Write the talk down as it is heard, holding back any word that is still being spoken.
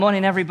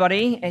Morning,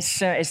 everybody.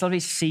 It's lovely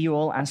to see you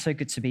all, and so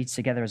good to be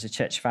together as a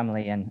church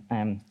family.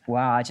 And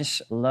wow, I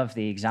just love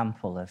the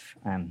example of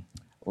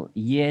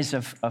years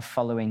of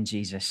following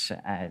Jesus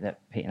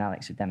that Pete and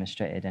Alex have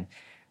demonstrated, and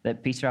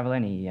that Peter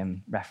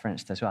Avalone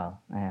referenced as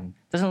well.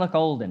 Doesn't look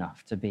old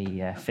enough to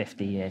be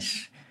 50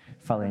 years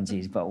following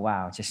Jesus, but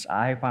wow,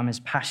 I hope I'm as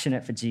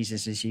passionate for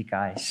Jesus as you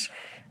guys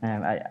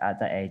at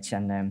that age.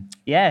 And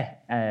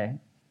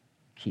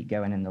keep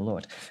going in the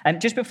Lord.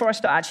 Just before I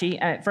start, actually,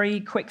 a very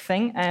quick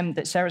thing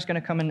that Sarah's going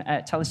to come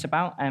and tell us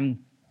about.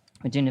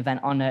 We're doing an event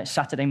on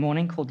Saturday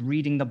morning called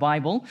Reading the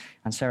Bible,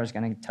 and Sarah's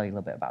going to tell you a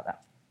little bit about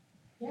that.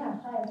 Yeah,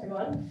 hi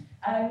everyone.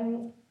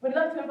 We'd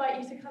love to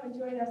invite you to come and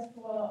join us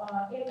for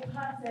our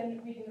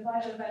in-person Reading the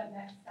Bible event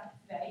next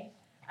Saturday.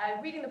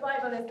 Reading the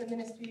Bible is the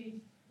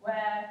ministry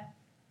where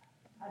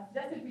I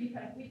suggested we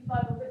kind of read the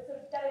Bible, but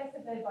sort of get into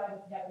the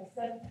Bible together. We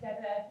study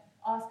together,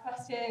 ask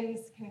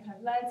questions, can kind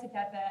of learn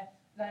together,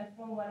 learn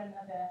from one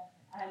another,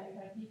 and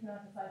kind of deepen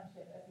our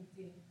discipleship as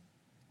we do.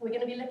 We're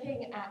going to be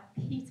looking at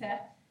Peter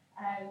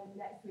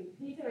next week.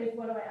 Peter is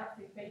one of my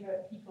absolute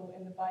favourite people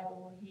in the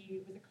Bible.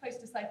 He was a close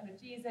disciple of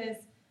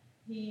Jesus.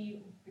 He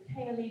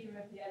became a leader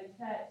of the early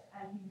church,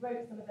 and he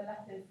wrote some of the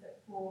letters that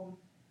form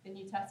the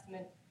New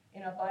Testament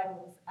in our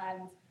Bibles.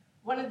 And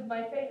one of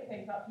my favourite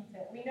things about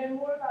Peter, we know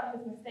more about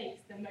his mistakes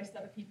than most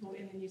other people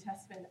in the New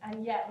Testament,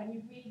 and yet when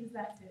you read his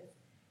letters,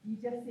 you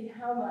just see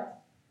how much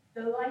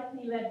the life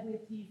he led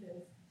with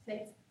Jesus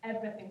shapes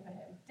everything for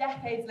him.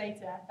 Decades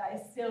later, that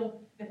is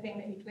still the thing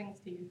that he clings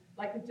to,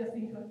 like we've just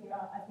been talking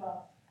about as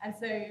well. And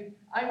so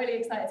I'm really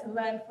excited to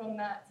learn from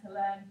that, to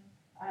learn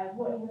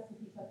what he has to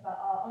teach us about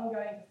our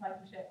ongoing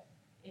discipleship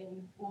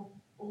in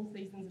all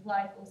seasons of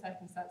life, all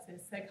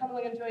circumstances. So come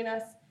along and join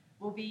us.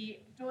 We'll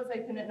be doors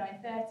open at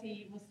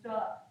 9:30. We'll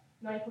start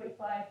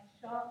 9:45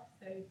 sharp,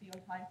 so be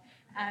on time,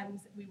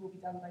 and we will be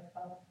done by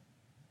 12.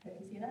 Hope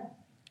to see you there.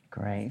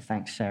 Great,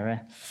 thanks,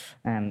 Sarah.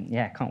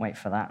 Can't wait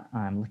for that.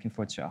 I'm looking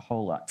forward to it a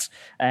whole lot.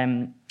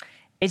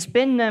 It's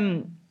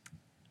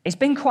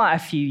been quite a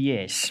few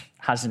years,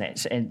 hasn't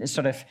it? In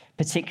sort of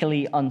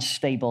particularly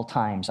unstable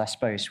times, I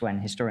suppose, when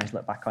historians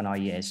look back on our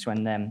years.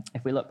 When,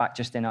 if we look back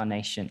just in our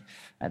nation,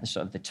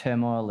 the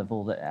turmoil of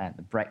all the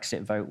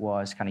Brexit vote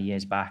was kind of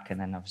years back, and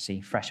then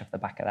obviously fresh off the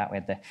back of that, we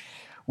had the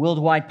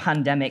worldwide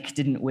pandemic,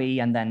 didn't we?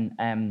 And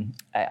then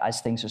as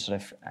things were sort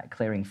of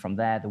clearing from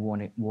there, the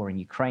war in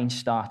Ukraine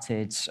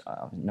started,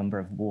 a number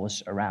of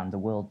wars around the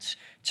world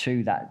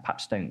too that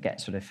perhaps don't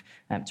get sort of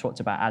talked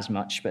about as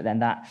much. But then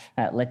that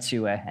led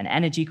to an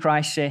energy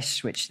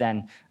crisis, which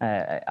then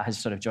has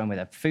sort of joined with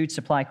a food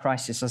supply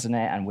crisis, hasn't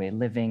it? And we're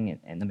living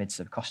in the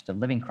midst of a cost of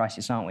living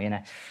crisis, aren't we? In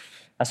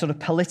a sort of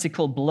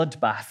political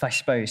bloodbath, I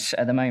suppose,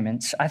 at the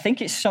moment. I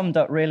think it's summed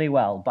up really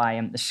well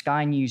by the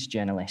Sky News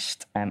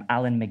journalist,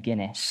 Alan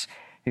McGuinness,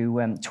 who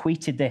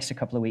tweeted this a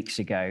couple of weeks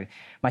ago.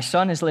 My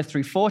son has lived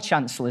through 4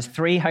 chancellors,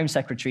 3 home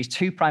secretaries,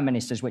 2 prime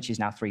ministers, which is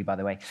now 3, by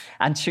the way,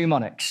 and 2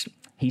 monarchs.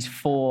 He's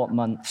 4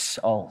 months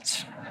old.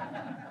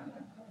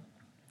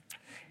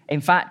 In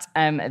fact,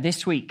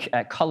 this week,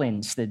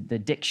 Collins, the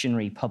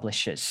dictionary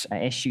publishers,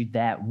 issued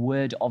their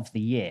word of the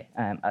year,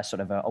 a sort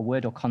of a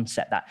word or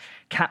concept that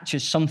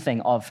captures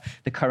something of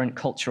the current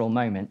cultural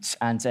moment,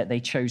 and they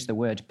chose the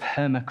word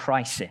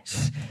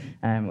permacrisis,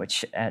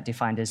 which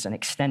defined as an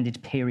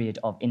extended period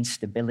of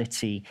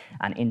instability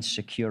and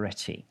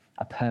insecurity.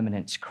 A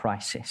permanent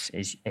crisis,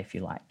 is, if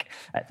you like.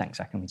 Thanks,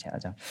 I can take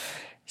that down.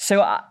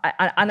 So,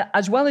 and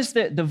as well as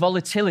the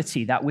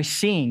volatility that we're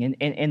seeing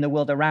in the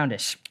world around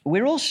us,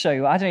 we're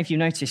also, I don't know if you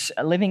notice,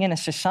 living in a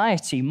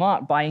society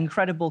marked by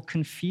incredible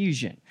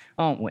confusion,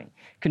 aren't we?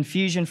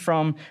 Confusion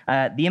from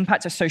the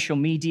impact of social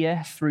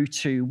media through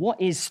to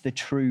what is the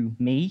true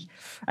me,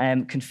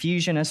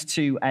 confusion as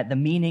to the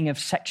meaning of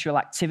sexual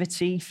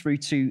activity through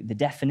to the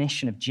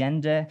definition of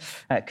gender,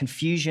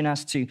 confusion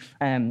as to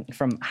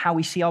from how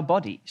we see our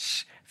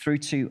bodies through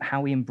to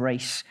how we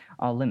embrace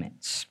our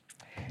limits.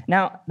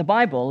 Now, the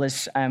Bible,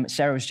 as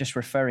Sarah was just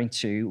referring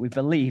to, we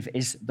believe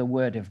is the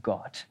Word of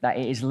God, that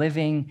it is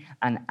living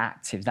and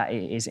active, that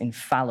it is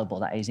infallible,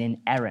 that it is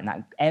inerrant,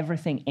 that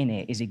everything in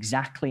it is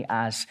exactly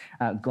as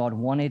God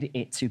wanted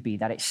it to be,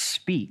 that it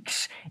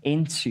speaks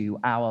into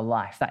our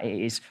life, that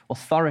it is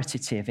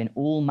authoritative in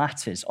all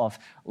matters of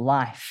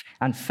life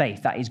and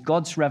faith, that is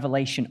God's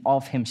revelation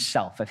of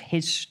himself, of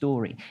his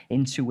story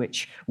into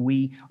which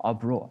we are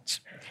brought.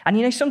 And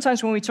you know,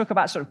 sometimes when we talk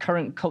about sort of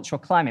current cultural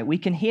climate, we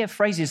can hear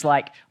phrases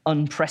like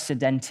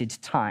unprecedented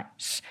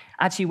times.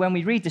 Actually, when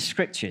we read the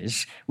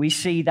scriptures, we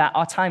see that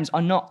our times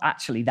are not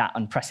actually that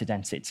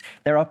unprecedented.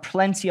 There are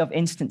plenty of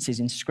instances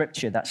in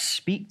scripture that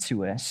speak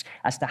to us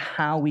as to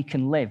how we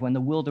can live when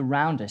the world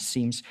around us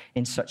seems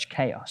in such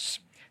chaos.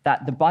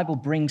 That the Bible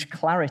brings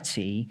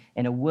clarity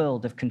in a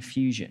world of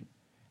confusion.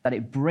 That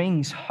it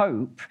brings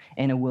hope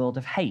in a world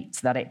of hate,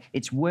 that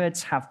its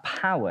words have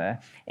power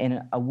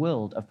in a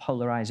world of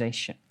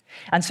polarization.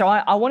 And so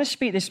I want to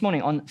speak this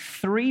morning on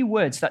 3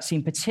 words that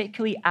seem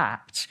particularly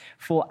apt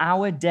for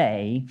our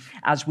day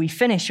as we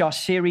finish our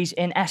series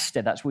in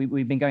Esther. That's what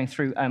we've been going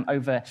through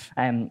over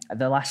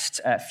the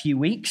last few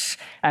weeks.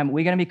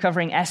 We're going to be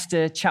covering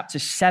Esther chapter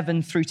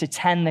 7 through to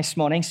 10 this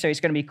morning, so it's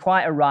going to be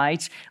quite a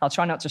ride. I'll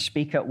try not to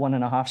speak at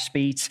 1.5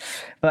 speeds,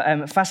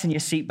 but fasten your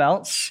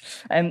seatbelts.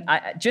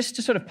 Just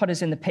to sort of put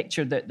us in the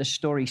picture of the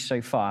story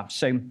so far.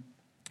 So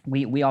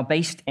we are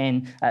based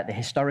in the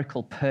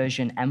historical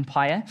Persian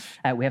Empire.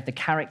 We have the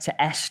character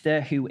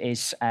Esther, who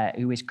is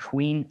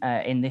queen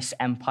in this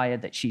empire.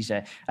 That she's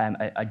a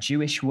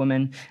Jewish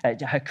woman.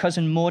 Her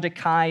cousin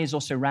Mordecai is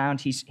also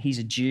around. He's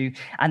a Jew.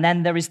 And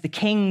then there is the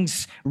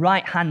king's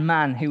right-hand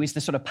man, who is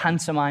the sort of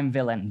pantomime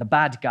villain, the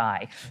bad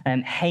guy,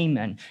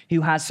 Haman,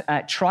 who has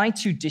tried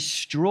to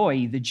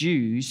destroy the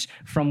Jews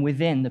from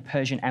within the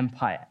Persian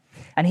Empire.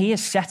 And he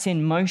has set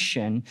in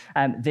motion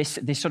this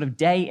sort of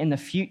day in the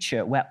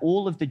future where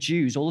all of the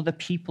Jews, all of the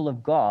people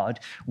of God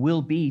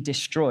will be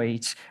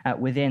destroyed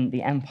within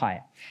the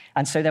empire.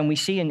 And so then we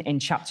see in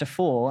chapter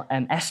 4,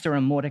 Esther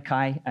and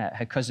Mordecai,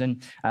 her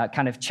cousin,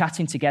 kind of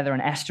chatting together,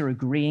 and Esther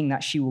agreeing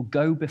that she will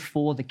go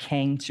before the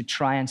king to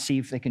try and see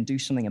if they can do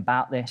something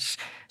about this.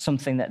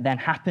 Something that then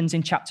happens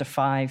in chapter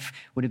 5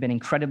 would have been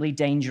incredibly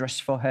dangerous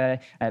for her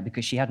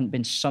because she hadn't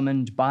been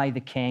summoned by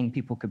the king.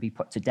 People could be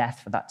put to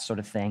death for that sort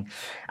of thing.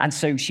 And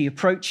so she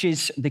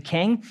approaches the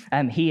king.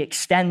 He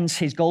extends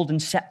his golden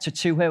scepter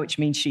to her, which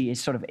means she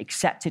is sort of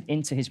accepted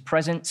into his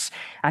presence.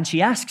 And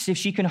she asks if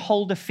she can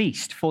hold a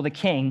feast for the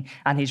king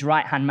and his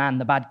right-hand man,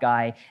 the bad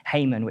guy,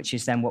 Haman, which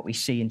is then what we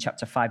see in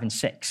chapter 5 and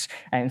 6.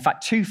 In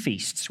fact, 2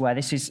 feasts, where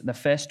this is the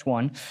first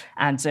one.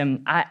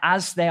 And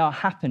as they are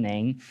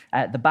happening,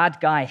 the bad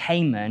guy,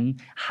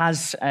 Haman,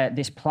 has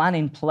this plan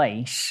in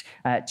place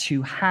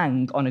to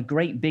hang on a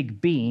great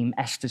big beam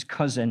Esther's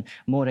cousin,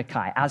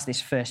 Mordecai, as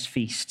this first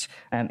feast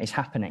is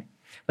happening.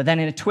 But then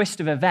in a twist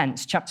of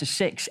events, chapter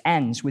 6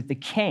 ends with the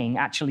king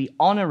actually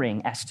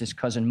honoring Esther's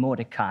cousin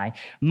Mordecai,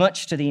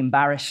 much to the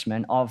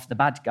embarrassment of the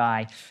bad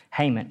guy,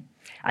 Haman.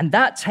 And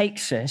that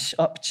takes us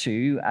up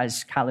to,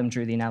 as Callum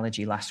drew the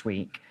analogy last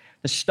week,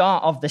 the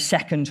start of the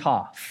second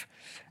half.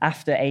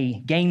 After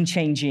a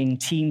game-changing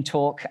team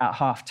talk at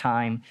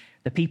halftime,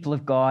 the people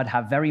of God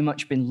have very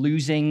much been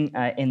losing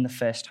in the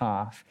first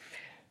half.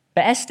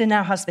 But Esther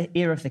now has the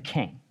ear of the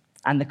king,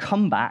 and the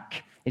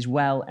comeback is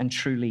well and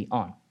truly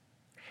on.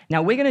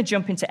 Now, we're going to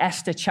jump into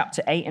Esther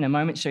chapter 8 in a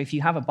moment, so if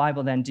you have a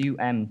Bible, then do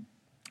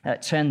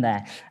turn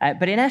there.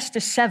 But in Esther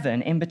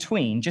 7, in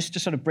between, just to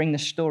sort of bring the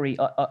story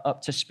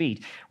up to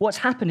speed, what's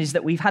happened is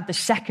that we've had the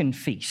second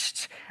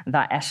feast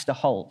that Esther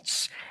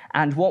holds.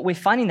 And what we're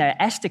finding there,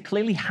 Esther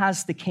clearly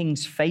has the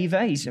king's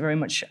favor. He's very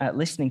much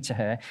listening to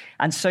her.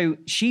 And so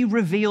she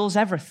reveals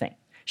everything.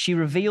 She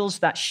reveals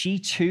that she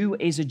too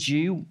is a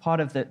Jew, part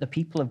of the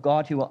people of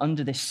God who are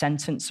under this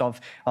sentence of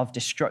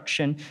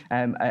destruction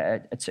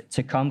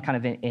to come kind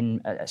of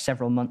in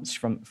several months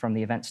from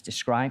the events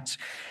described.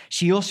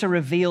 She also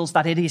reveals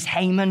that it is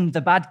Haman,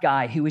 the bad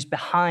guy, who is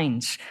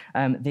behind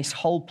this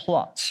whole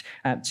plot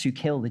to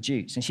kill the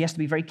Jews. And she has to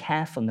be very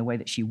careful in the way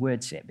that she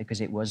words it,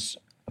 because it was,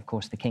 of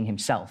course, the king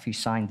himself who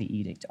signed the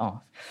edict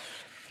off.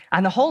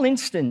 And the whole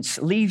instance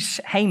leaves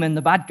Haman,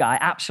 the bad guy,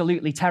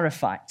 absolutely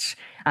terrified.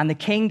 And the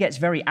king gets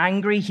very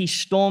angry. He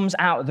storms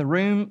out of the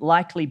room,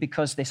 likely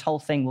because this whole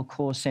thing will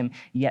cause him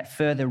yet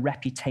further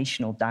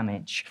reputational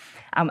damage.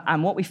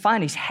 And what we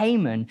find is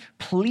Haman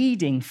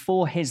pleading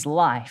for his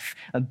life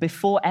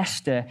before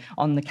Esther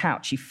on the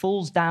couch. He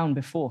falls down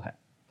before her,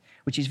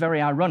 which is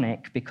very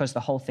ironic because the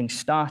whole thing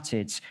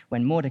started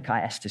when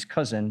Mordecai, Esther's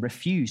cousin,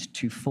 refused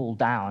to fall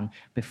down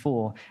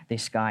before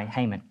this guy,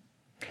 Haman.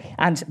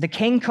 And the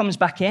king comes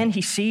back in.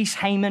 He sees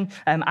Haman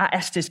at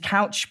Esther's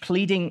couch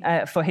pleading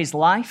for his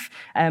life.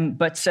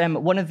 But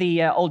one of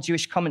the old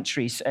Jewish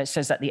commentaries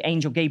says that the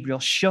angel Gabriel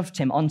shoved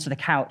him onto the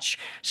couch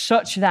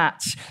such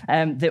that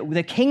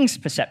the king's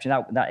perception,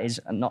 that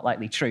is not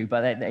likely true,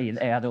 but they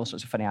had all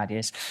sorts of funny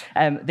ideas.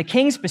 The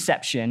king's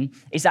perception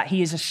is that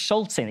he's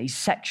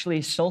sexually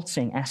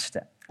assaulting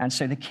Esther. And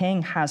so the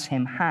king has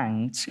him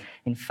hanged,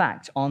 in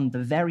fact, on the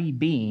very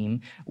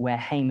beam where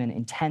Haman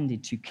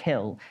intended to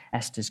kill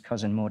Esther's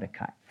cousin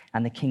Mordecai.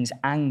 And the king's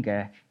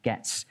anger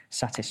gets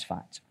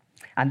satisfied.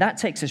 And that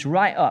takes us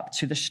right up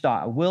to the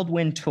start, a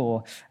whirlwind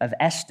tour of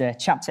Esther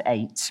chapter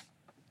 8.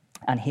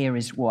 And here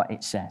is what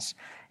it says.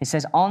 It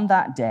says, "On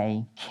that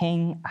day,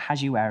 King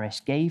Ahasuerus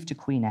gave to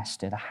Queen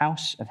Esther the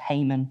house of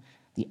Haman,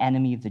 the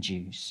enemy of the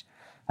Jews.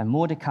 And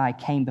Mordecai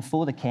came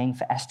before the king,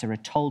 for Esther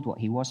had told what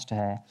he was to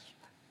her.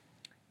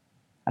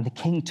 And the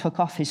king took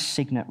off his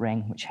signet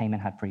ring, which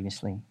Haman had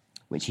previously,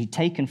 which he'd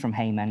taken from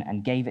Haman,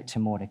 and gave it to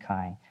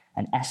Mordecai.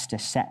 And Esther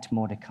set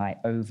Mordecai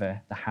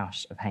over the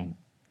house of Haman."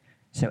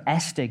 So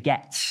Esther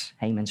gets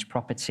Haman's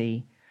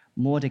property.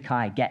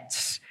 Mordecai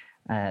gets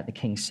the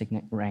king's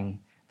signet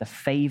ring. The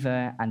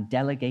favor and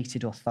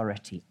delegated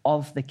authority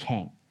of the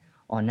king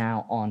are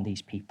now on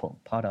these people,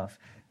 part of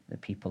the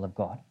people of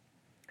God.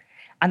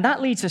 And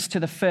that leads us to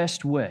the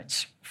first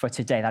words for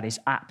today that is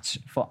apt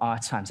for our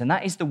times, and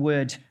that is the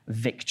word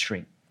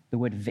victory. The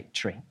word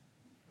victory.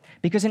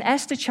 Because in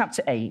Esther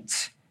chapter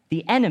 8,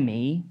 the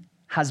enemy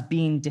has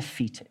been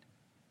defeated.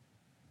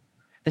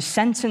 The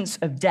sentence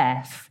of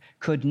death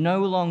could no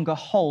longer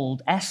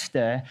hold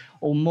Esther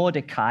or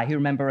Mordecai, who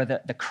remember are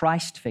the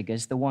Christ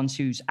figures, the ones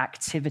whose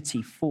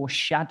activity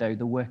foreshadowed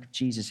the work of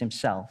Jesus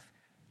himself.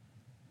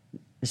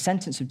 The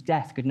sentence of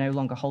death could no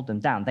longer hold them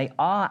down. They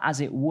are, as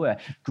it were,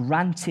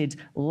 granted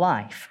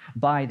life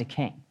by the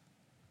king.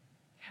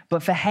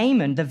 But for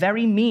Haman, the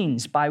very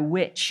means by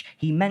which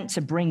he meant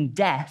to bring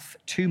death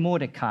to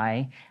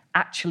Mordecai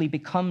actually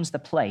becomes the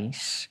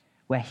place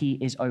where he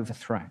is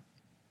overthrown.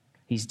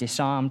 He's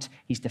disarmed,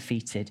 he's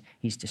defeated,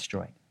 he's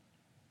destroyed.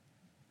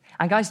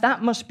 And guys,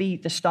 that must be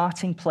the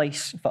starting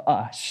place for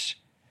us,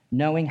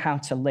 knowing how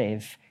to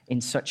live in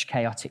such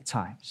chaotic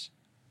times.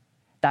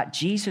 That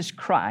Jesus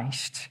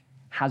Christ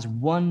has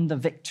won the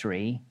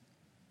victory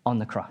on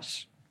the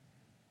cross.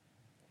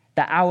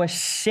 That our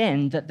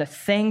sin, that the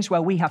things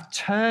where we have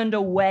turned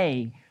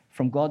away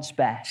from God's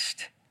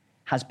best,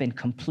 has been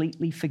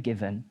completely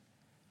forgiven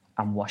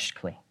and washed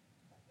clean.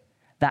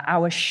 That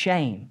our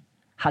shame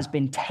has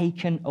been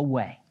taken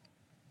away.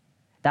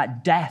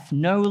 That death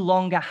no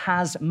longer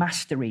has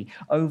mastery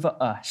over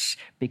us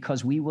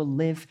because we will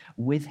live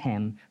with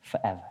him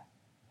forever.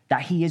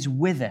 That he is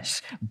with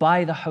us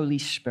by the Holy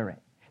Spirit.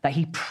 That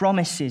he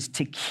promises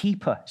to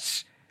keep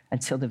us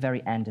until the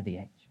very end of the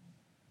age.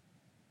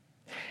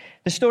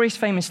 The story is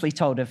famously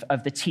told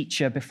of the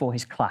teacher before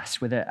his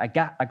class with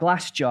a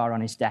glass jar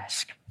on his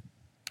desk.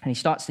 And he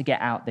starts to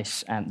get out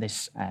this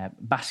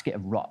basket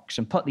of rocks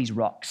and put these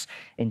rocks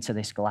into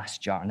this glass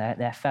jar. And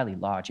they're fairly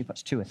large. He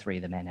puts 2 or 3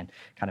 of them in and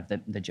kind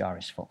of the jar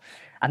is full.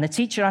 And the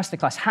teacher asks the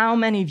class, how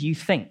many of you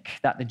think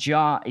that the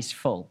jar is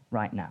full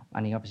right now?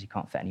 And he obviously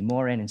can't fit any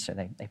more in, and so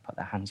they put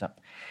their hands up.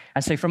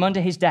 And so from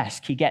under his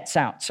desk, he gets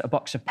out a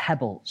box of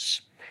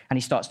pebbles. And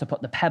he starts to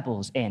put the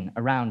pebbles in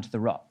around the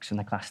rocks. And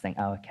the class think,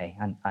 oh, okay,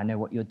 and I know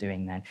what you're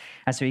doing then.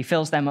 And so he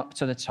fills them up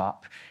to the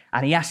top.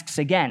 And he asks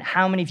again,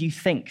 how many of you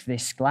think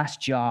this glass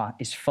jar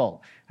is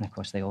full? And of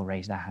course, they all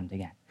raise their hand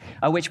again.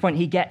 At which point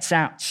he gets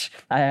out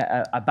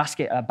a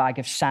bag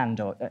of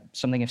sand or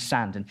something of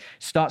sand and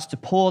starts to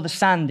pour the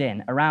sand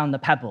in around the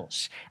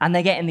pebbles. And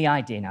they're getting the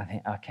idea. And I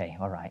think, okay,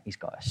 all right, he's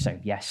got us. So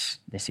yes,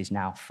 this is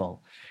now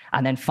full.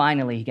 And then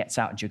finally he gets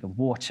out a jug of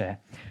water,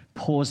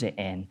 pours it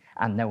in,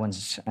 and no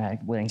one's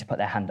willing to put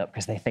their hand up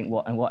because they think,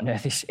 what on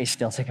earth is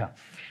still to come?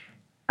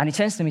 And he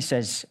turns to me and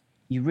says,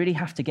 you really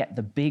have to get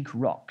the big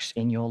rocks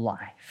in your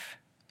life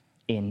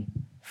in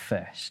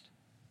first.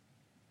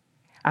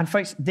 And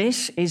folks,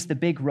 this is the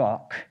big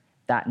rock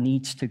that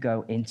needs to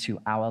go into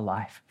our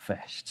life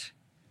first.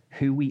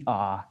 Who we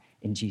are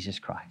in Jesus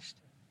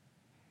Christ.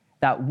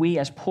 That we,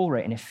 as Paul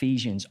wrote in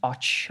Ephesians, are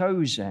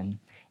chosen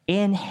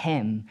in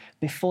him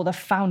before the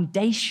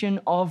foundation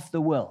of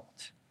the world.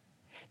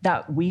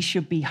 That we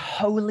should be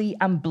holy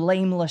and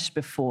blameless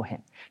before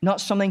him.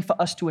 Not something for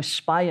us to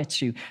aspire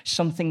to,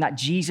 something that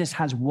Jesus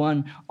has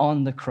won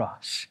on the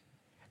cross.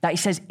 That he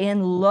says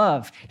in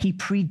love, he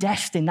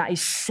predestined, that he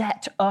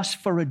set us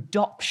for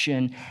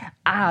adoption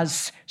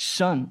as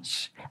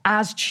sons,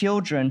 as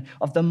children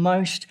of the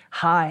Most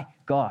High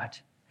God.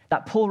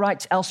 That Paul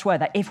writes elsewhere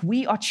that if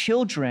we are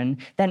children,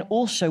 then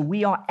also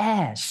we are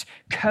heirs,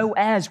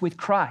 co-heirs with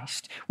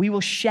Christ. We will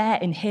share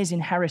in his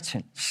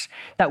inheritance.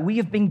 That we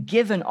have been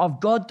given of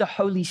God the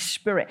Holy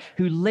Spirit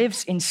who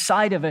lives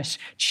inside of us,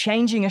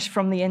 changing us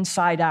from the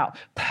inside out,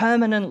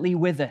 permanently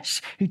with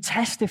us, who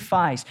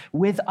testifies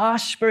with our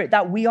spirit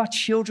that we are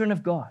children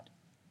of God.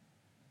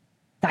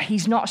 That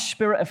he's not a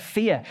spirit of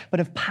fear, but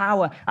of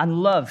power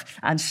and love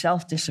and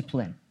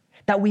self-discipline.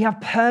 That we have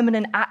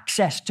permanent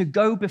access to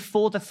go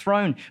before the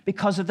throne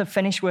because of the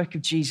finished work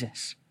of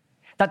Jesus.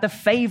 That the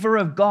favor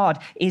of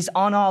God is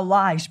on our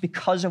lives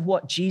because of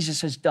what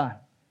Jesus has done.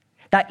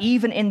 That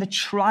even in the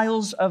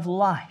trials of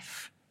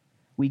life,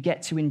 we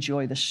get to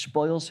enjoy the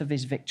spoils of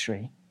his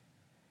victory.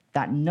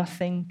 That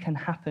nothing can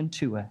happen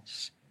to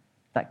us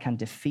that can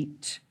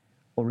defeat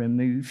or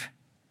remove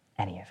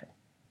any of it.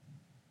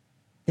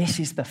 This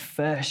is the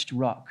first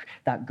rock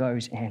that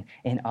goes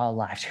in our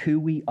lives, who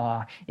we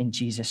are in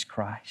Jesus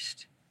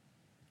Christ.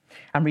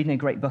 I'm reading a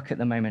great book at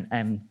the moment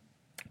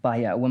by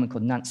a woman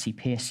called Nancy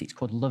Pearcey. It's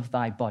called Love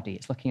Thy Body.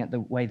 It's looking at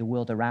the way the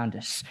world around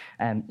us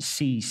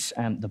sees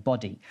the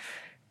body.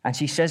 And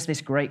she says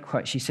this great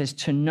quote. She says,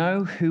 to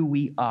know who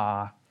we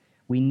are,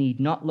 we need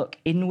not look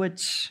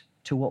inwards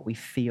to what we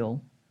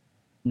feel,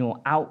 nor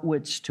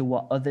outwards to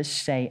what others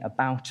say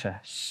about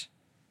us,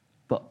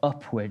 but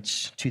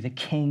upwards to the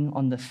King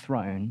on the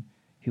throne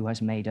who has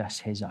made us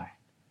his own.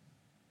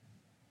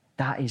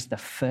 That is the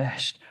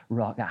first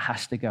rock that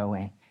has to go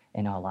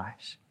in our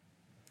lives.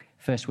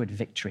 First word,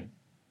 victory.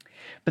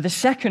 But the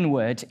second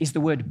word is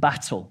the word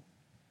battle.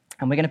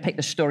 And we're going to pick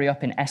the story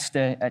up in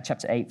Esther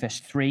chapter 8, verse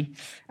 3.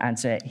 And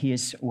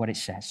here's what it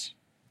says.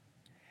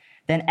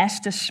 Then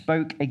Esther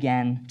spoke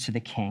again to the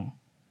king.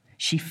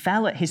 She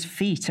fell at his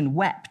feet and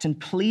wept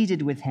and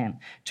pleaded with him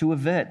to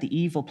avert the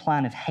evil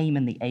plan of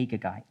Haman the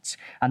Agagite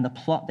and the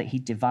plot that he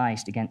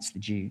devised against the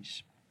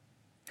Jews.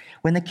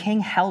 When the king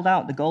held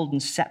out the golden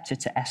scepter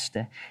to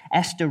Esther,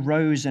 Esther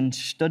rose and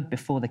stood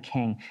before the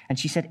king. And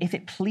she said, if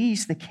it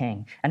please the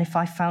king, and if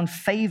I found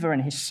favor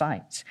in his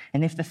sight,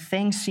 and if the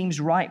thing seems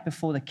right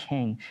before the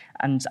king,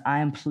 and I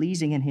am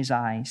pleasing in his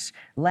eyes,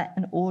 let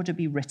an order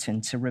be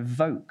written to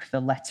revoke the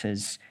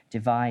letters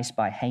devised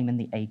by Haman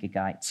the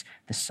Agagite,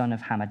 the son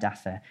of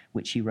Hammedatha,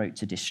 which he wrote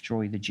to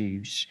destroy the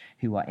Jews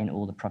who are in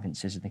all the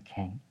provinces of the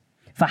king.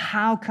 For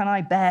how can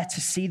I bear to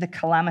see the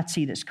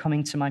calamity that's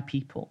coming to my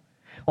people?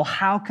 Or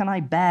how can I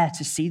bear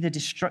to see the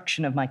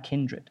destruction of my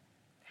kindred?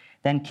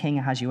 Then King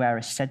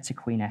Ahasuerus said to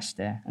Queen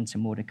Esther and to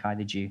Mordecai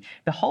the Jew,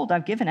 behold,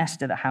 I've given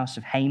Esther the house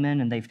of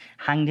Haman, and they've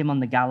hanged him on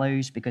the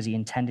gallows because he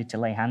intended to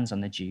lay hands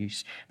on the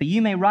Jews. But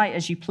you may write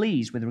as you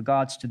please with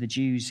regards to the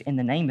Jews in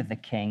the name of the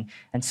king,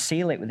 and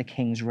seal it with the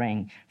king's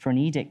ring. For an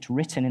edict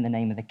written in the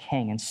name of the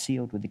king and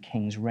sealed with the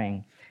king's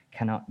ring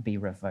cannot be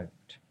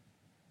revoked.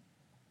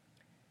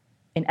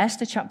 In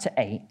Esther chapter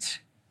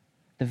 8,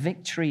 the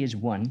victory is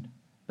won,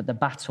 but the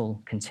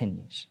battle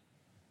continues.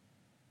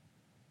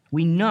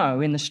 We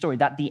know in the story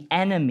that the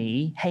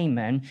enemy,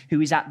 Haman,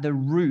 who is at the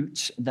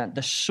root,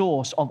 the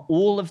source of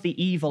all of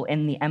the evil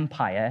in the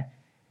empire,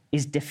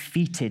 is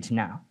defeated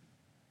now.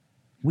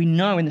 We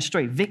know in the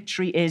story,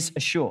 victory is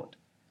assured.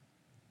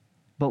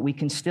 But we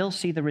can still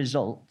see the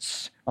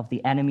results of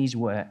the enemy's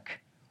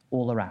work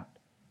all around.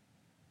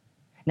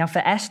 Now, for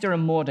Esther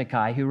and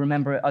Mordecai, who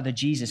remember other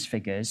Jesus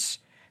figures,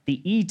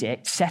 the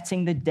edict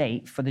setting the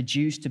date for the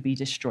Jews to be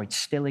destroyed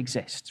still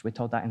exists. We're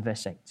told that in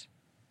verse 8.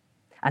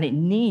 And it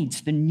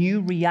needs the new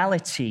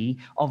reality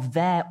of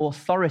their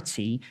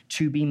authority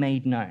to be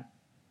made known.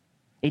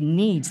 It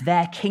needs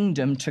their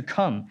kingdom to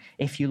come,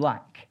 if you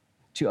like,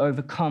 to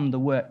overcome the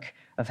work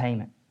of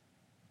Haman.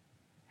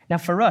 Now,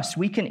 for us,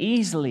 we can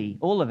easily,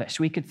 all of us,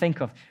 we could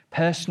think of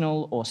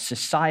personal or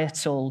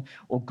societal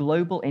or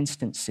global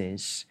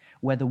instances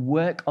where the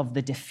work of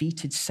the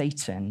defeated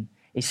Satan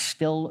is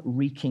still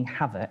wreaking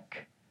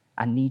havoc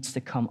and needs to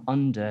come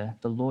under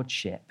the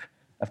lordship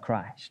of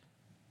Christ.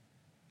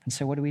 And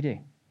so what do?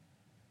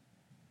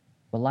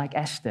 Well, like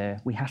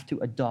Esther, we have to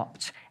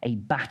adopt a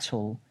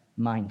battle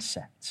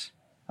mindset.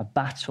 A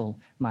battle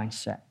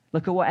mindset.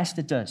 Look at what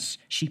Esther does.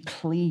 She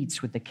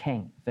pleads with the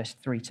king, verse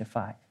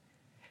 3-5.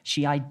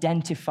 She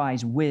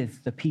identifies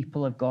with the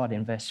people of God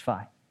in verse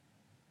 5.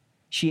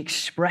 She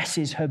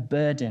expresses her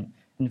burden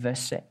in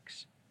verse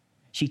 6.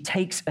 She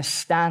takes a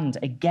stand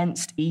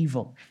against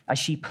evil as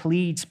she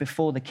pleads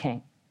before the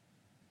king.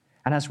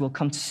 And as we'll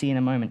come to see in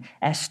a moment,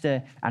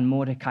 Esther and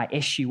Mordecai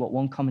issue what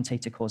one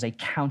commentator calls a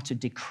counter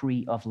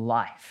decree of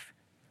life,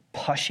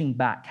 pushing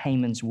back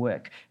Haman's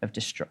work of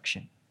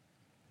destruction.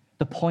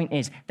 The point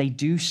is, they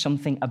do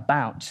something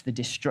about the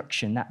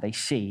destruction that they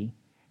see.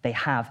 They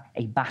have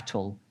a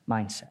battle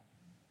mindset.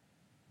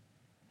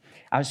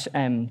 I was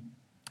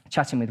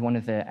chatting with one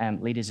of the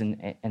leaders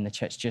in the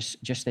church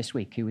just this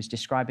week, who was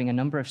describing a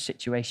number of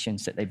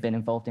situations that they've been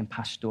involved in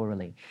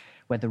pastorally,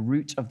 where the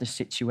root of the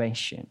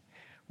situation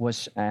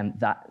was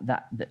that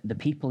the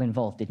people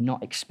involved did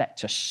not expect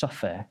to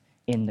suffer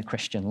in the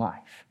Christian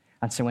life.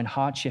 And so when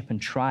hardship and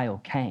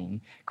trial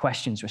came,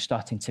 questions were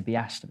starting to be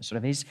asked. Sort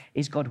of,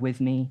 is God with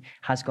me?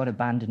 Has God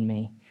abandoned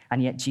me?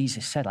 And yet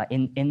Jesus said, like,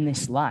 in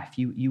this life,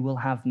 you will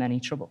have many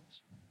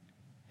troubles.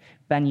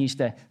 Ben used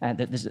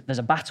there's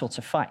a battle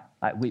to fight.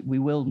 Like we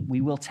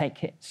will take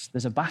hits.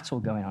 There's a battle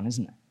going on,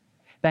 isn't there?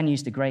 Ben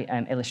used a great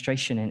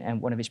illustration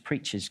in one of his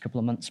preachers a couple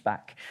of months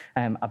back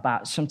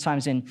about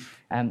sometimes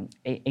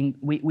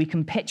we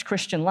can pitch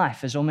Christian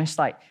life as almost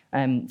like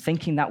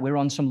thinking that we're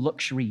on some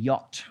luxury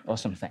yacht or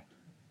something.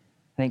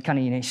 I think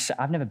kind of,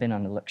 I've never been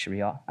on a luxury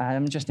yacht.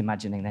 I'm just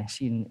imagining this.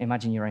 You can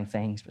imagine your own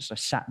things, but sort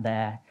of sat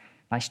there,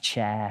 nice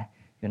chair,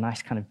 a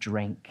nice kind of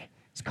drink.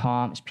 It's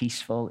calm, it's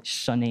peaceful, it's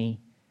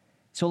sunny.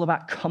 It's all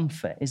about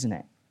comfort, isn't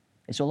it?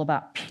 It's all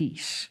about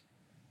peace.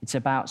 It's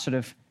about sort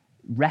of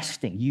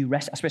resting. You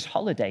rest. I suppose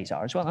holidays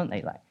are as well, aren't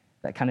they? Like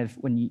that kind of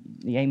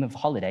the aim of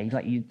holiday,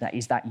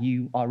 that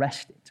you are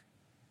rested.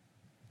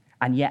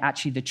 And yet,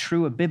 actually, the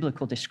truer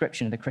biblical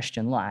description of the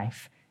Christian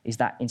life is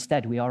that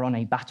instead we are on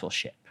a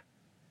battleship,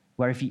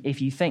 where if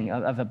you think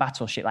of a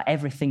battleship, like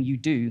everything you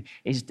do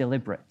is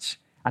deliberate.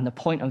 And the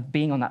point of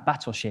being on that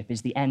battleship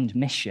is the end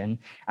mission,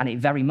 and it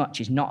very much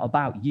is not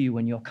about you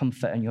and your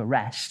comfort and your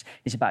rest.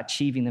 It's about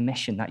achieving the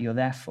mission that you're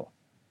there for.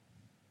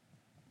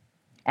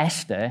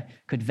 Esther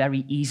could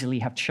very easily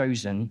have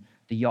chosen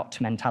the yacht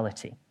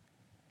mentality.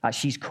 Like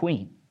she's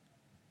queen.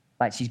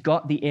 Like she's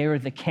got the ear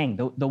of the king.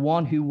 The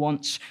one who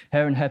wants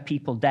her and her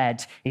people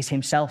dead is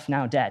himself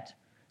now dead.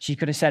 She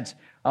could have said,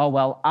 oh,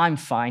 well, I'm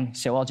fine,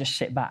 so I'll just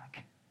sit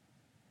back.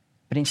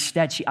 But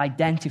instead, she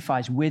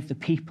identifies with the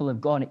people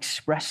of God and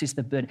expresses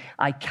the burden.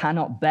 I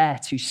cannot bear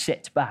to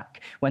sit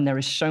back when there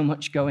is so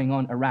much going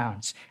on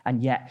around,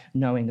 and yet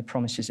knowing the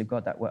promises of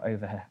God that were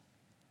over her.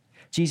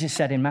 Jesus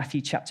said in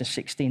Matthew chapter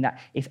 16 that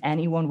if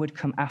anyone would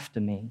come after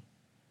me,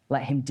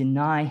 let him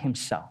deny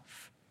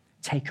himself,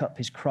 take up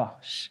his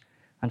cross,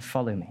 and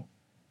follow me.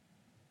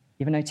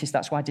 You ever notice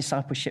that's why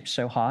discipleship's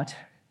so hard?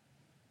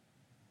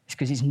 It's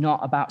because it's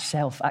not about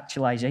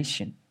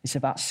self-actualization. It's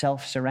about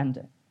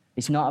self-surrender.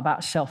 It's not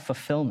about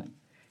self-fulfillment.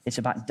 It's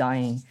about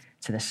dying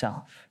to the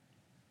self.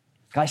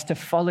 Guys, to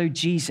follow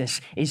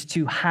Jesus is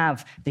to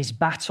have this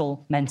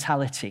battle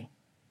mentality.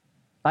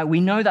 Like, we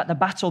know that the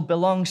battle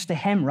belongs to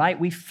him, right?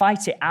 We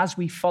fight it as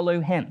we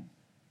follow him.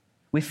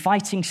 We're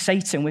fighting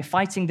Satan. We're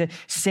fighting the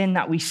sin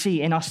that we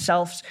see in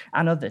ourselves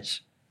and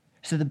others.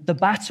 So the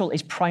battle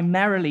is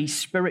primarily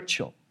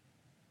spiritual.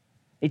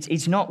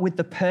 It's not with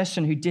the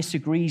person who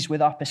disagrees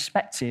with our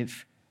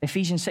perspective.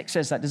 Ephesians 6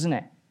 says that, doesn't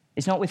it?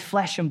 It's not with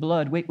flesh and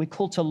blood. We're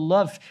called to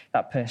love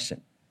that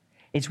person.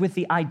 It's with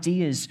the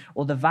ideas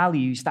or the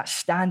values that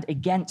stand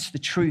against the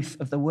truth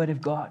of the word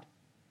of God.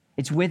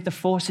 It's with the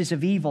forces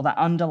of evil that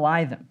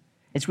underlie them.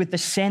 It's with the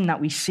sin that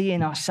we see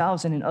in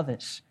ourselves and in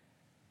others.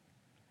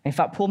 In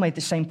fact, Paul made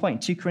the same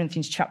point. 2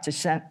 Corinthians chapter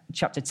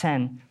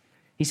 10,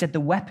 he said, the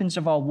weapons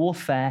of our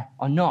warfare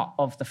are not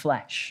of the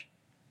flesh,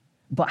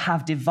 but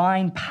have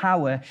divine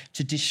power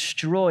to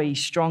destroy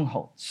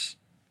strongholds.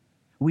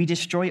 We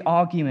destroy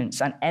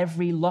arguments and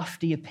every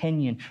lofty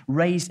opinion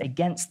raised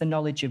against the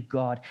knowledge of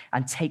God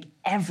and take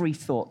every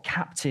thought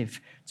captive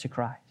to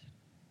Christ.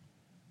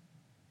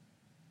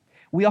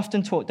 We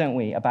often talk, don't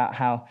we, about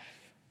how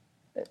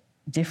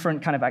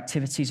different kind of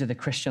activities of the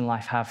Christian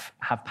life have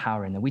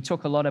power in them. We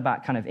talk a lot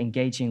about kind of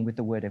engaging with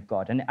the word of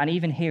God. And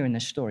even here in the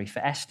story, for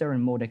Esther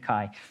and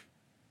Mordecai,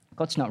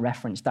 God's not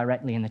referenced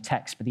directly in the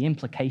text, but the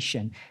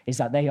implication is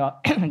that they are,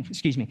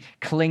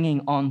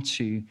 clinging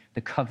onto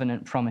the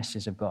covenant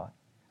promises of God.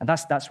 And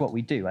that's what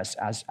we do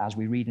as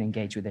we read and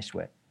engage with this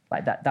word.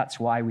 Like that's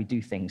why we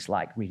do things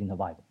like reading the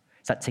Bible.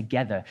 It's that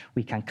together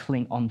we can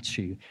cling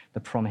onto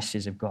the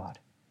promises of God.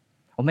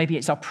 Or maybe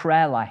it's our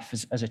prayer life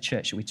as a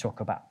church that we talk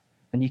about.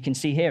 And you can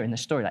see here in the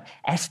story that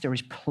Esther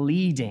is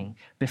pleading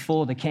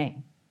before the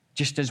king,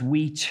 just as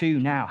we too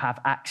now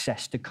have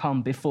access to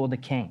come before the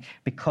king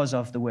because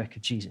of the work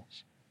of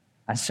Jesus.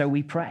 And so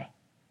we pray.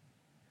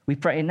 We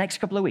pray in the next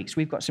couple of weeks.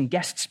 We've got some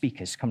guest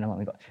speakers coming along.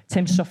 We've got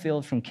Tim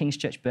Suffield from King's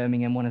Church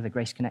Birmingham, one of the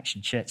Grace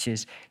Connection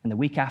churches. And the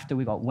week after,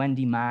 we've got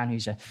Wendy Mann,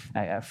 who's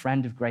a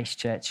friend of Grace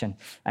Church.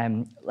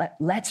 And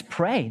let's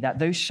pray that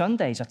those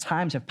Sundays are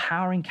times of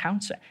power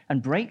encounter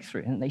and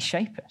breakthrough, and they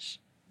shape us.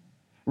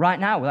 Right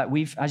now,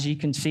 like as you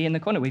can see in the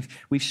corner,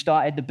 we've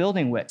started the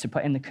building work to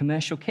put in the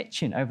commercial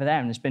kitchen over there,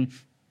 and there's been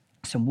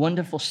some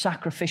wonderful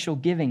sacrificial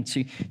giving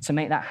to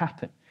make that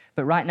happen.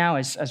 But right now,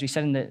 as we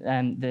said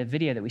in the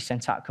video that we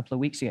sent out a couple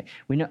of weeks ago,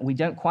 we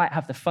don't quite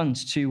have the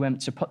funds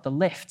to put the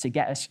lift to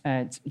get us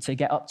to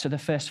get up to the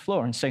first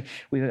floor, and so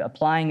we were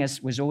applying,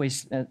 as was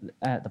always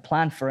the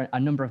plan, for a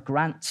number of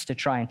grants to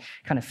try and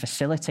kind of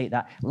facilitate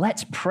that.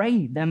 Let's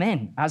pray them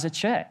in as a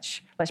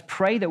church. Let's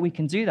pray that we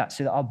can do that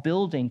so that our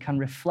building can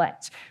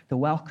reflect the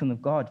welcome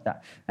of God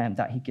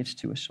that he gives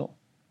to us all.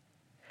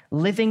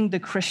 Living the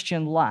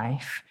Christian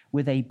life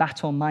with a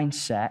battle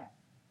mindset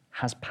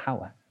has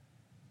power.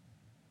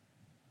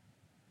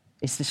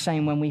 It's the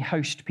same when we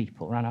host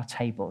people around our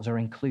tables or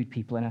include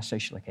people in our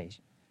social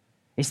occasion.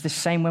 It's the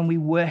same when we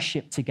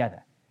worship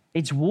together.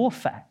 It's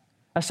warfare.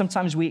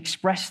 Sometimes we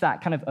express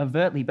that kind of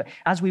overtly, but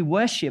as we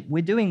worship,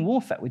 we're doing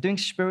warfare. We're doing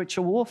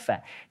spiritual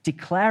warfare,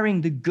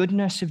 declaring the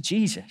goodness of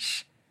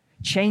Jesus,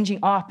 changing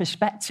our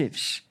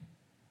perspectives,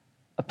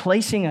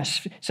 placing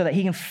us so that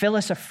he can fill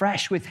us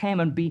afresh with him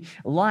and be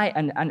light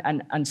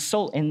and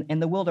salt in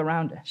the world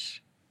around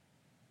us.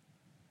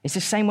 It's the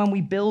same when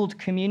we build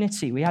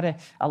community. We had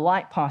a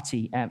light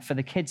party for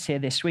the kids here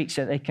this week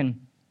so they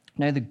can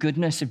know the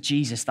goodness of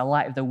Jesus, the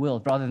light of the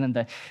world, rather than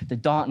the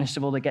darkness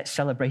of all that gets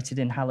celebrated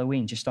in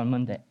Halloween just on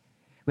Monday.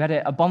 We had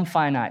a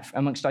bonfire night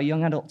amongst our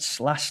young adults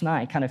last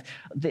night. Kind of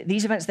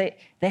these events, they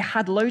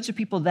had loads of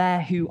people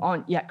there who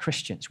aren't yet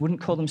Christians,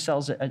 wouldn't call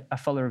themselves a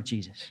follower of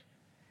Jesus.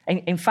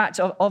 In fact,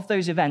 of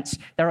those events,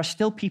 there are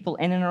still people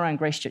in and around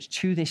Grace Church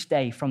to this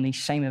day from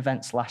these same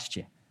events last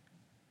year.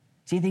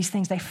 See, these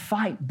things, they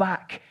fight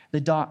back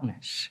the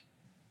darkness.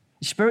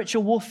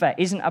 Spiritual warfare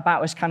isn't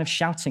about us kind of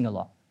shouting a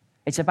lot.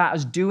 It's about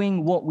us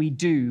doing what we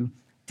do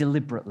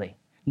deliberately,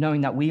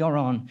 knowing that we are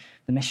on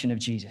the mission of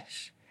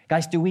Jesus.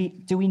 Guys, do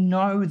we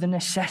know the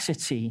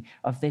necessity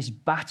of this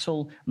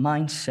battle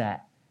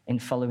mindset in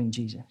following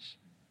Jesus?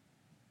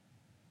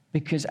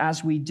 Because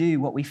as we do,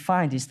 what we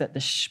find is that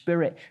the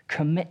Spirit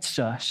commits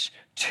us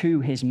to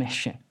his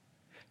mission,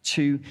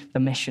 to the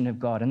mission of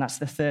God. And that's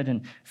the third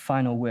and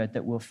final word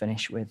that we'll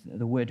finish with,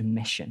 the word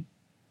mission.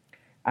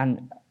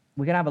 And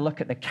we're going to have a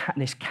look at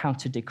this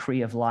counter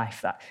decree of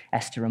life that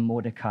Esther and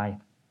Mordecai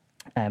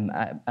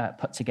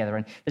put together.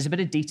 And there's a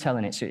bit of detail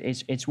in it, so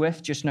it's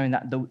worth just knowing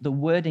that the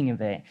wording of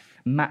it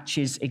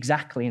matches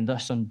exactly and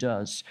thus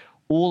undoes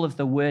all of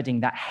the wording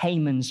that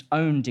Haman's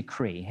own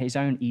decree, his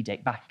own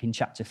edict back in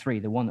chapter 3,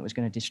 the one that was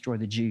going to destroy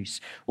the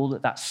Jews, all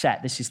that's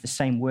set. This is the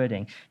same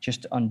wording,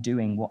 just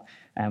undoing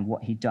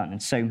what he'd done.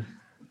 And so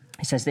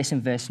it says this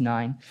in verse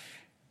 9.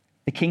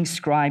 The king's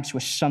scribes were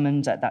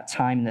summoned at that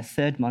time in the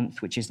 3rd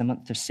month, which is the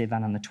month of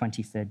Sivan, on the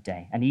 23rd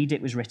day. An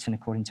edict was written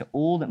according to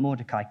all that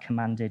Mordecai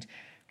commanded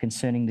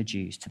concerning the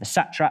Jews, to the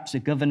satraps, the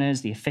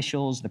governors, the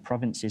officials, the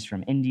provinces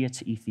from India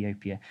to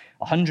Ethiopia,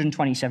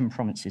 127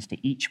 provinces, to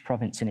each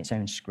province in its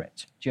own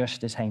script,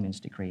 just as Haman's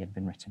decree had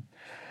been written,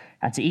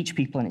 and to each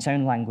people in its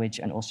own language,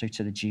 and also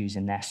to the Jews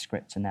in their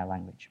script and their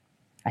language.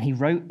 And he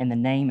wrote in the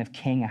name of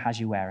King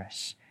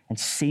Ahasuerus and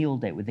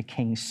sealed it with the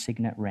king's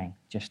signet ring,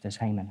 just as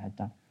Haman had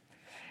done.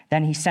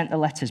 Then he sent the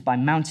letters by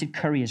mounted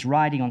couriers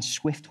riding on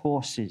swift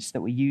horses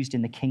that were used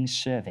in the king's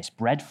service,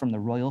 bred from the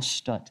royal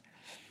stud,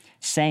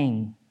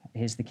 saying,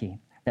 here's the key,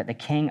 that the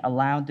king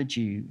allowed the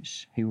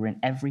Jews who were in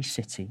every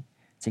city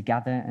to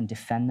gather and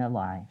defend their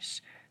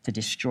lives, to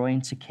destroy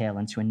and to kill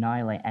and to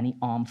annihilate any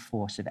armed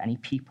force of any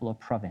people or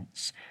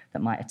province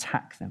that might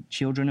attack them,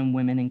 children and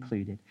women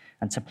included,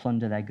 and to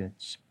plunder their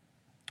goods.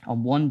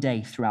 On one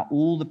day throughout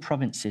all the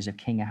provinces of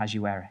King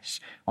Ahasuerus,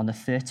 on the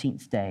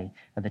 13th day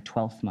of the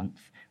 12th month,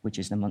 which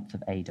is the month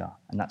of Adar,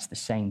 and that's the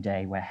same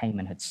day where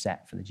Haman had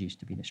set for the Jews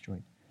to be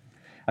destroyed.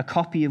 A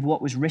copy of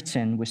what was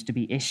written was to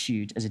be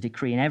issued as a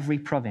decree in every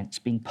province,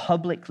 being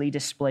publicly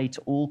displayed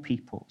to all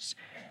peoples,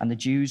 and the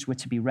Jews were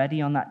to be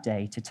ready on that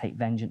day to take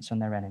vengeance on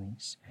their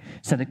enemies.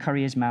 So the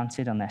couriers,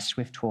 mounted on their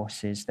swift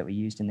horses that were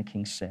used in the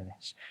king's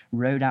service,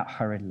 rode out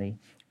hurriedly,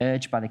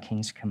 urged by the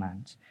king's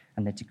command,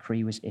 and the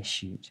decree was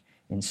issued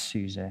in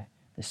Susa,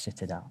 the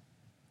citadel.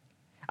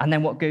 And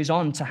then what goes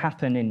on to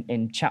happen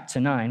in chapter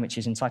 9, which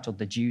is entitled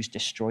The Jews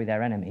Destroy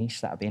Their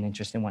Enemies, that would be an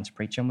interesting one to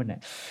preach on,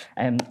 wouldn't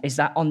it? Is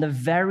that on the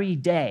very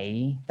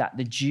day that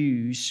the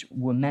Jews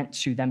were meant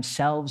to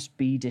themselves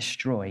be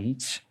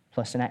destroyed,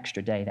 plus an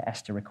extra day that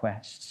Esther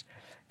requests,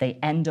 they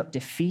end up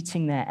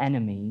defeating their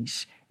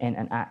enemies in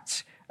an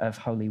act of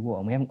holy war.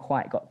 And we haven't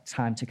quite got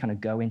time to kind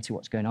of go into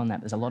what's going on there.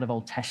 There's a lot of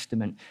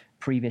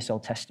previous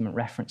Old Testament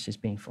references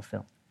being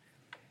fulfilled.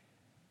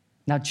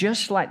 Now,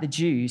 just like the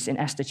Jews in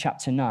Esther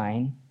chapter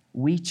 9,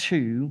 we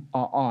too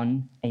are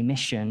on a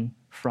mission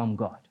from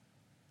God,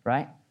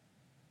 right?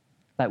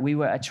 Like we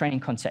were at a training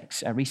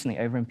context recently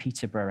over in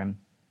Peterborough, and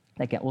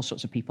they get all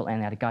sorts of people in.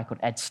 They had a guy called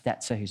Ed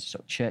Stetzer, who's a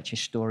sort of church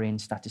historian,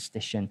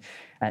 statistician,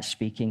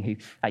 speaking, who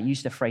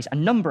used the phrase a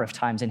number of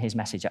times in his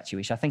message, actually,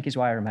 which I think is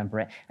why I remember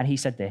it. And he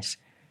said this: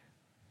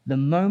 the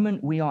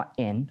moment we are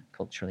in,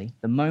 culturally,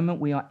 the moment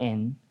we are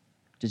in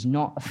does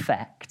not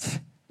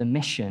affect the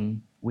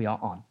mission we are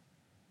on.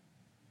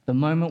 The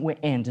moment we're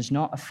in does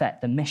not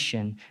affect the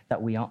mission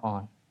that we are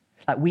on.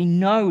 Like we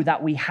know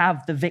that we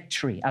have the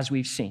victory, as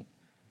we've seen.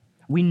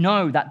 We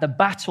know that the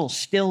battle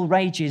still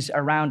rages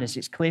around us.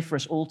 It's clear for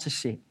us all to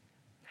see.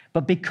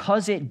 But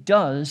because it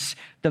does,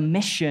 the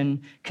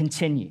mission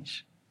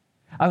continues.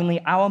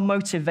 Only our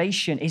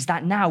motivation is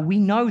that now we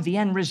know the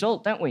end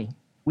result, don't we?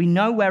 We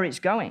know where it's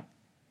going.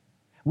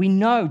 We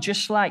know,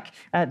 just like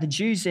the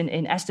Jews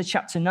in Esther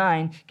chapter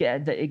 9,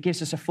 that it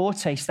gives us a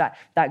foretaste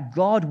that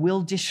God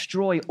will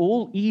destroy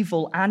all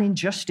evil and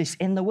injustice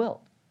in the world.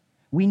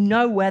 We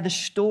know where the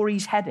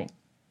story's heading,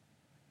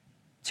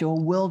 to a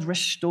world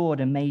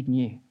restored and made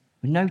new,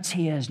 with no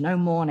tears, no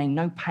mourning,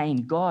 no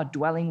pain, God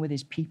dwelling with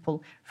his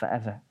people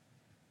forever.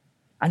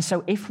 And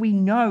so if we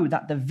know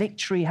that the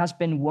victory has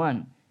been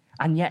won,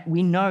 and yet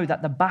we know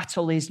that the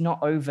battle is not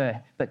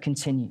over but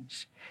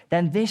continues,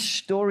 then this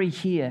story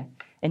here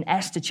in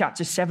Esther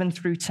chapter 7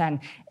 through 10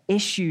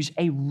 issues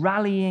a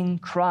rallying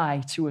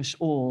cry to us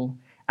all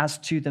as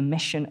to the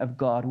mission of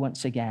God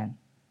once again,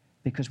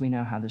 because we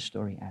know how the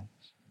story ends.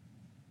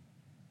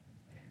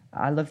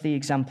 I love the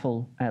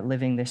example,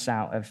 living this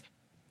out, of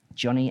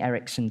Johnny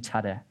Erickson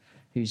Tada,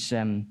 who's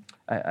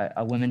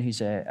a woman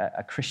who's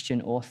a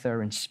Christian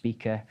author and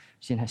speaker.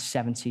 She's in her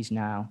 70s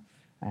now.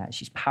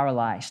 She's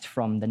paralyzed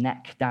from the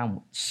neck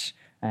downwards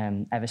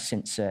ever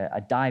since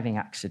a diving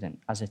accident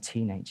as a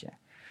teenager.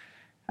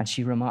 And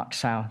she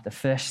remarks how the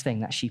first thing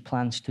that she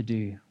plans to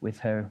do with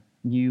her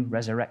new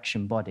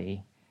resurrection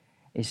body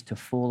is to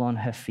fall on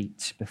her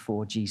feet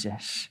before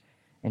Jesus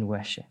in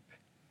worship.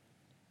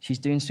 She's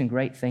doing some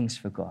great things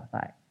for God,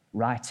 like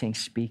writing,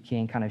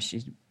 speaking,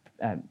 she's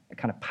kind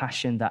of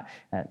passion that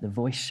the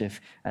voice of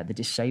the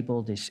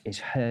disabled is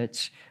heard.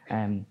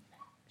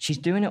 She's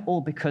doing it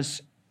all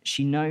because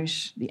she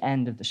knows the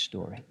end of the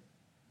story.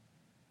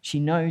 She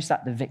knows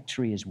that the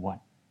victory is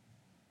won.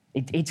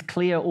 It's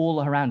clear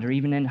all around her,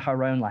 even in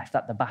her own life,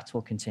 that the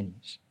battle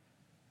continues.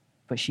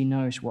 But she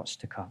knows what's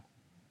to come.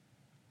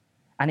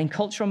 And in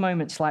cultural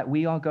moments like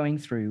we are going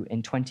through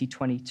in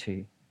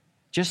 2022,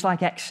 just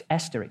like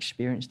Esther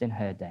experienced in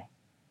her day,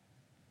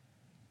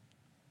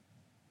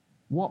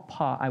 what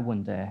part, I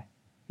wonder,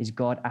 is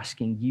God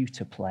asking you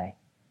to play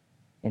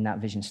in that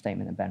vision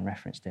statement that Ben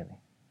referenced earlier?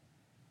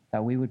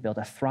 That we would build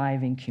a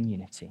thriving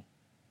community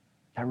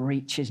that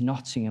reaches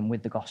Nottingham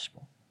with the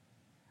gospel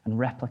and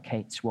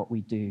replicates what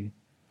we do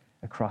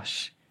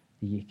across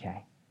the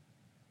UK.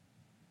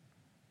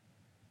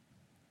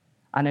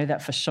 I know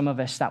that for some of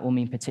us, that will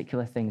mean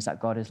particular things that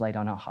God has laid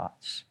on our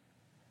hearts.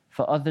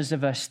 For others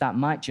of us, that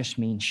might just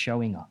mean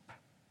showing up.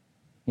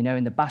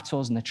 in the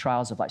battles and the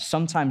trials of life.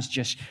 Sometimes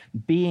just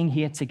being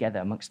here together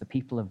amongst the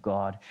people of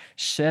God,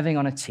 serving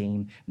on a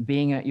team,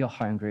 being at your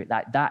home group,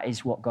 that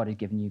is what God has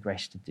given you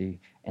grace to do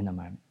in the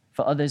moment.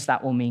 For others,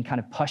 that will mean kind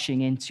of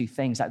pushing into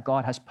things that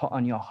God has put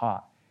on your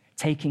heart,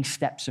 taking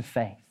steps of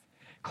faith,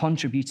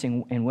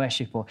 contributing in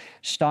worship, or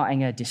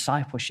starting a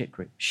discipleship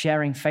group,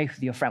 sharing faith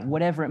with your friend,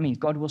 whatever it means.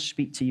 God will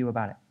speak to you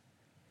about it.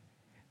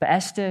 But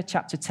Esther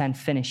chapter 10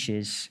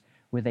 finishes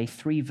with a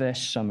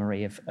 3-verse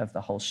summary of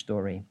the whole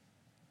story.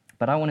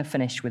 But I want to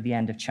finish with the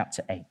end of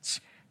chapter 8,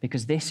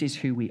 because this is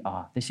who we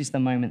are. This is the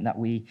moment that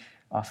we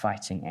are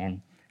fighting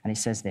in. And it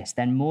says this: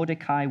 Then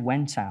Mordecai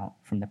went out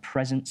from the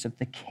presence of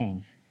the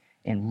king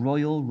in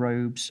royal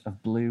robes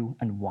of blue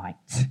and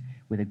white,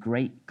 with a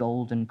great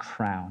golden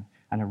crown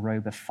and a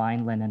robe of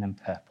fine linen and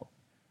purple.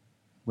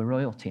 We're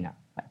royalty now.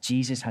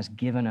 Jesus has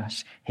given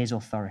us his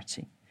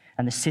authority.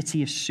 And the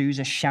city of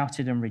Susa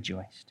shouted and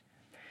rejoiced.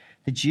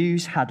 The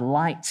Jews had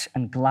light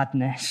and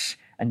gladness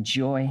and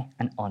joy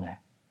and honor.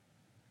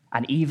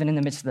 And even in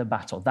the midst of the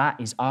battle,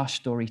 that is our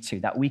story too,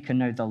 that we can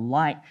know the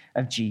light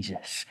of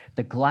Jesus,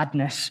 the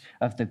gladness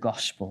of the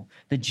gospel,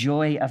 the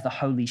joy of the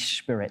Holy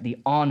Spirit, the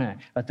honor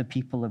of the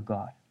people of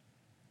God.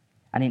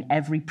 And in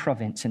every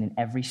province and in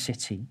every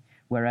city,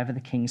 wherever the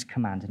king's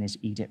command and his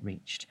edict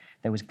reached,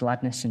 there was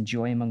gladness and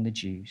joy among the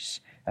Jews,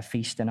 a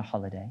feast and a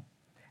holiday.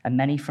 And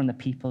many from the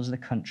peoples of the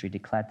country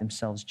declared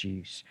themselves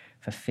Jews,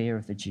 for fear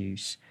of the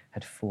Jews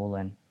had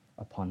fallen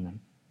upon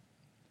them.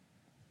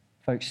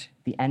 Folks,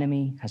 the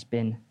enemy has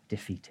been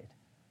defeated.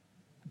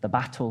 The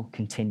battle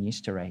continues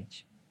to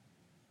rage.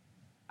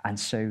 And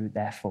so,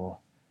 therefore,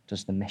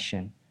 does the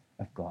mission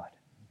of God.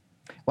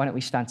 Why don't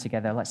we stand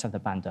together? Let's have the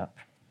band up.